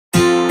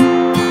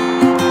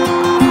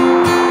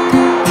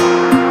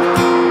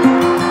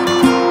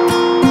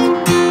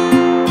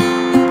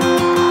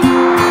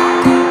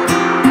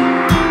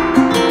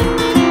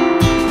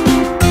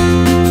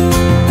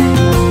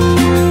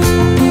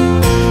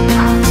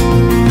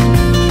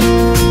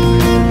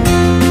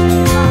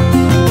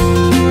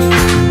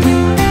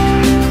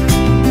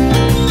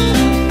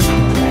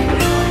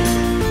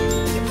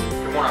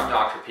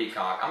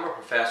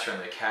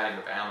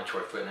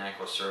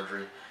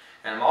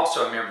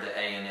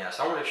this.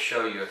 I want to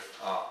show you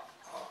a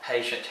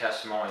patient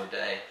testimony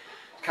today.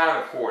 It's kind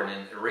of important,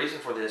 and the reason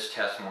for this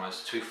testimony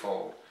is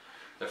twofold.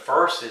 The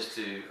first is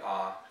to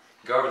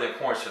go over the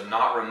importance of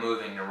not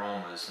removing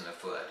neuromas in the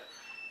foot,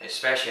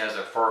 especially as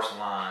a first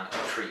line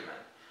of treatment.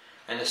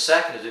 And the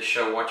second is to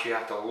show what you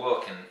have to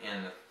look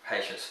in the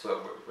patient's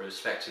foot with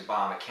respect to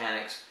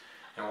biomechanics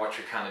and what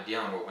you're kind of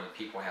dealing with when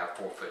people have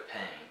forefoot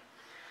pain.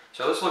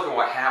 So let's look at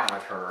what happened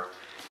with her.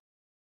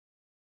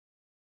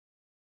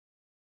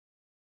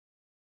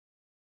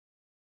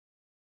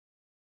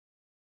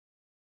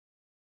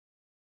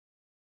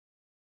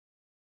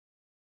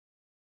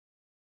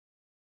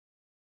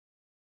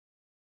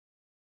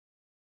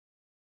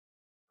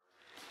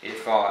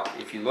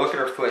 If you look at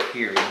her foot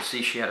here, you can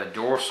see she had a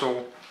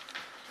dorsal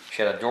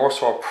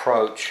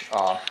approach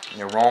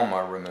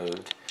neuroma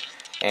removed,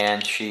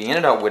 and she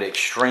ended up with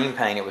extreme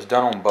pain. It was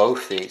done on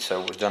both feet,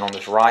 so it was done on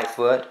this right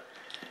foot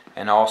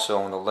and also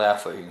on the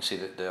left foot. You can see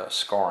the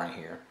scarring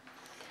here.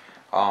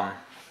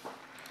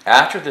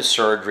 After the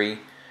surgery,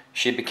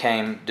 she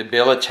became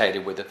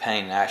debilitated with the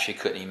pain and actually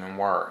couldn't even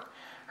work.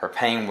 Her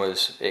pain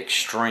was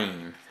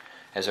extreme.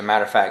 As a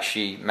matter of fact,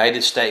 she made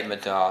a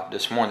statement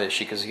this morning that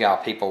she could see how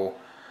people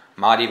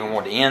might even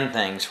want to end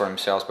things for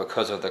themselves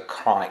because of the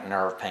chronic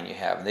nerve pain you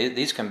have.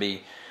 These can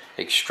be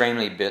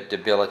extremely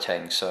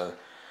debilitating. So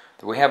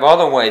we have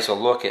other ways to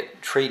look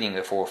at treating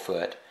the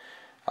forefoot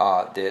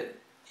that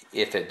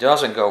if it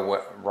doesn't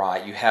go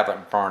right, you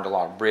haven't burned a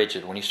lot of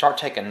bridges. When you start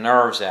taking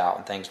nerves out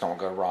and things don't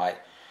go right,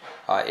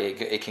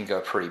 it can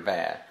go pretty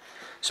bad.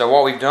 So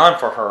what we've done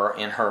for her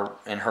in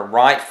her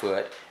right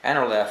foot and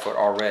her left foot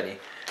already,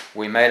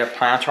 we made a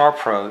plantar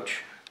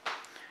approach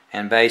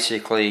and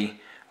basically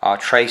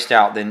traced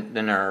out the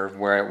nerve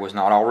where it was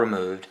not all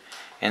removed,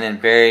 and then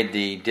buried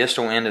the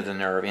distal end of the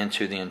nerve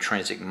into the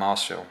intrinsic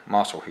muscle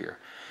here.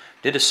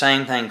 Did the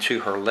same thing to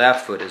her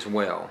left foot as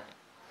well.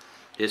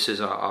 This is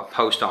a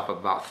post-op of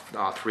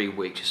about 3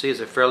 weeks. You see, it's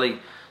a fairly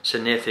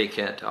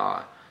significant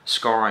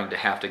scarring to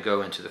have to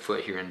go into the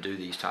foot here and do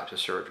these types of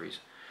surgeries.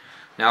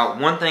 Now,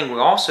 one thing we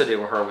also did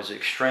with her was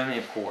extremely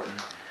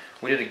important.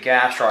 We did a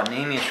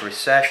Gastrocnemius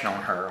Recession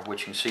on her,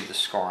 which you can see the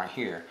scarring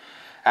here.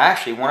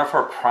 Actually, one of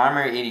her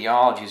primary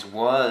etiologies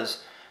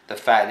was the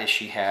fact that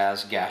she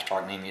has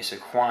gastrocnemius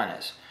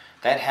equinus.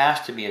 That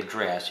has to be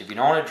addressed. If you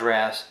don't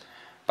address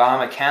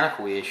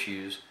biomechanical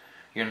issues,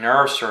 your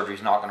nerve surgery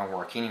is not going to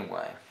work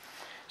anyway.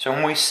 So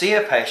when we see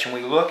a patient,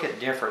 we look at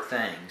different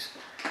things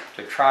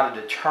to try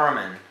to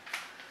determine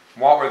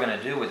what we're going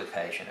to do with the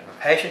patient. If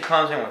a patient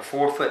comes in with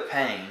forefoot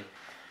pain,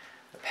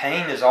 the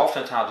pain is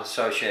oftentimes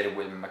associated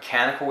with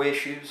mechanical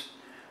issues,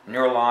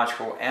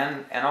 neurological,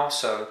 and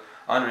also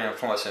under the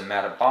influence of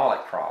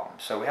metabolic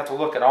problems. So we have to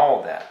look at all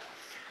of that.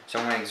 So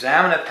when we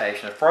examine a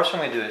patient, the first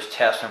thing we do is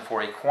test them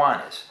for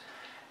equinus.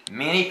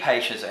 Many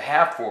patients that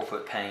have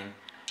forefoot pain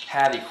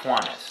have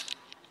equinus.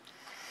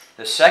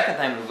 The second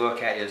thing we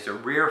look at is the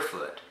rear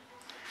foot.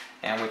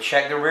 And we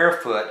check the rear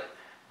foot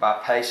by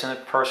placing the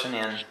person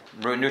in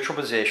neutral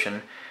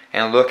position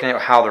and looking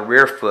at how the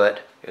rear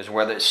foot is,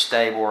 whether it's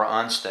stable or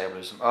unstable.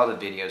 There's some other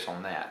videos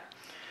on that.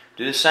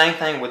 Do the same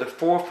thing with the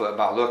forefoot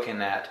by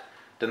looking at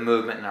the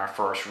movement in our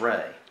first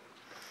ray.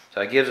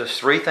 So it gives us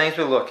 3 things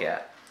we look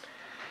at.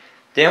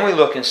 Then we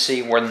look and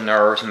see where the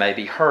nerves may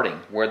be hurting,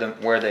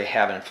 where they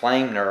have an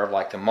inflamed nerve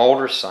like the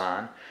Mulder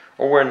sign,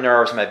 or where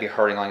nerves may be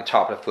hurting like the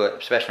top of the foot,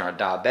 especially in our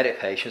diabetic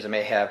patients. They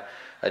may have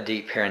a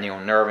deep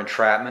perineal nerve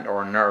entrapment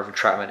or a nerve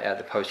entrapment at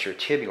the posterior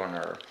tibial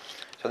nerve.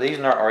 So these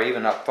nerves are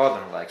even up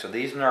further in the leg. So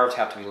these nerves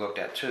have to be looked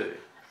at too.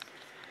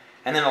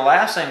 And then the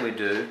last thing we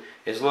do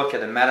is look at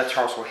the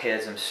metatarsal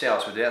heads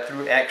themselves. We do that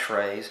through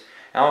x-rays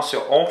and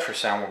also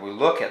ultrasound, where we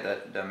look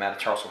at the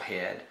metatarsal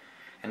head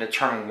and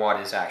determine what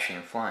is actually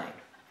inflamed.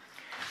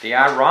 The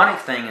ironic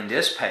thing in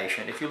this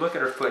patient, if you look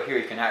at her foot here,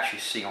 you can actually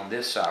see on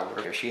this side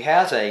where she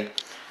has a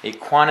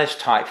equinus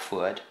type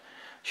foot.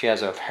 She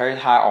has a very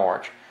high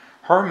arch.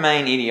 Her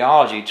main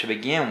etiology to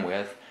begin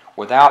with,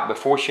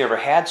 before she ever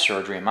had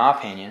surgery, in my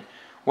opinion,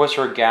 was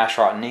her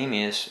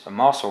gastrocnemius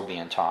muscle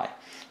being tight.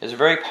 There's a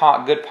very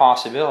good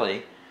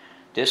possibility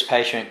this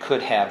patient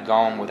could have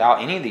gone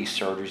without any of these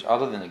surgeries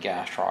other than the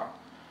gastric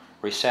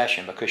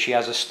recession, because she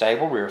has a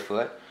stable rear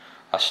foot,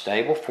 a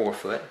stable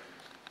forefoot.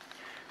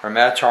 Her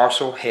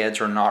metatarsal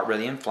heads are not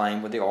really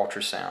inflamed with the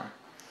ultrasound.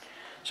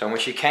 So when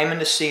she came in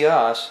to see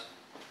us,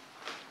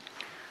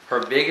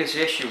 her biggest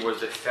issue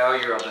was the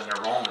failure of the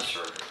neuroma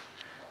surgery.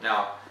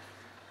 Now,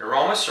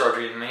 neuroma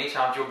surgery, many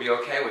times you'll be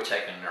okay with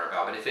taking a nerve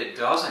out, but if it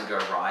doesn't go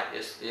right,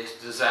 it's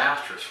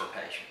disastrous for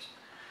patients.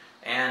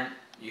 And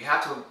you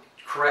have to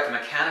correct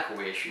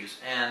mechanical issues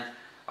and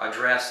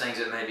address things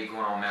that may be going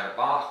on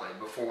metabolically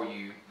before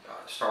you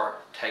start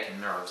taking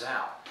nerves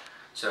out.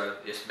 So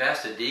it's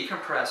best to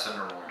decompress a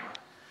neuroma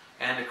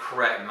and to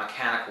correct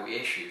mechanical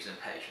issues in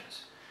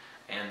patients.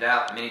 And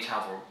that many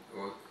times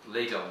will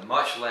lead to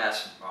much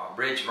less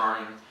bridge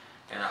burning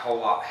and a whole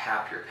lot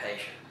happier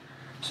patient.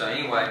 So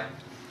anyway,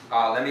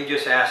 let me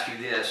just ask you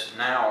this.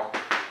 Now,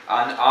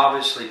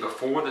 obviously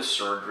before the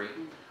surgery,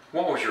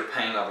 what was your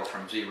pain level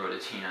from 0 to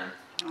 10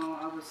 Oh,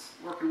 I was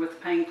working with the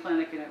pain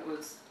clinic, and it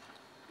was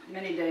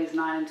many days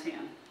 9 and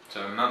 10.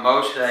 So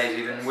most days,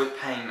 even with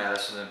pain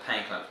medicine and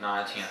pain clinics, 9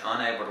 and 10,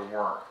 unable to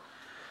work.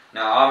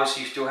 Now,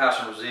 obviously, you still have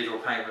some residual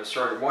pain from the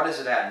surgery. What is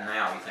it at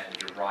now, you think,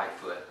 with your right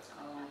foot?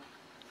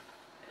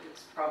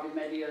 It's probably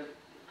maybe a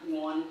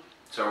 1.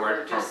 So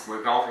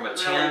we've gone from a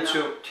 10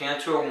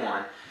 to a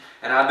 1,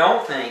 and I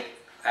don't think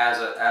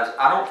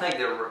I don't think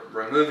that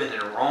removing the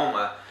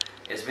neuroma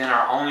has been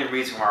our only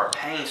reason why our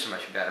pain's so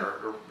much better.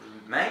 The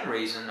main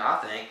reason, I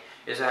think,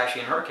 is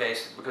actually in her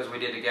case because we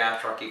did the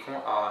gastric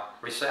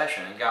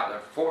recession and got the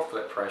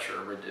forefoot pressure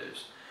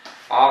reduced.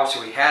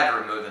 Obviously, we had to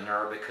remove the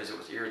nerve because it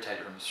was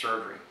irritated from the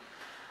surgery.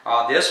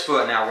 This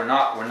foot now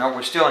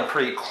we're still in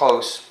pretty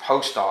close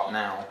post-op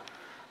now.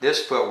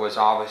 This foot was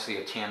obviously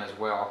a 10 as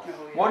well. Oh, yeah.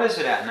 What is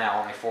it at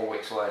now, only 4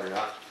 weeks later?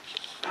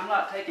 I'm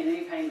not taking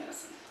any pain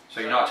medicine.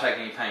 So you're not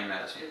taking any pain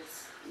medicine?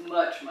 It's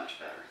much, much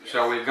better. Yes.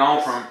 So we've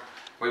gone from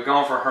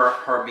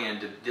her being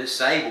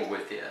disabled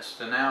with this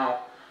to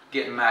now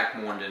getting back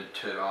more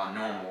into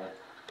normal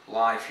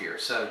life here.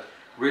 So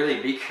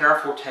really be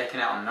careful taking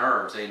out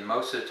nerves. They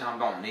most of the time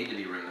don't need to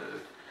be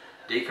removed.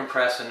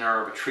 Decompress the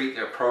nerve, treat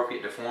the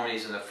appropriate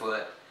deformities in the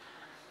foot.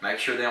 Make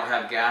sure they don't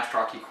have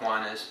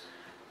gastrocnemius.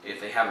 If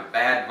they have a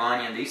bad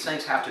bunion, these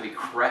things have to be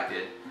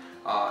corrected.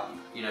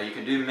 You know, you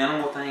can do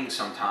minimal things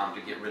sometimes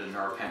to get rid of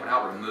nerve pain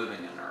without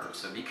removing the nerve,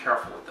 so be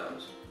careful with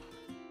those.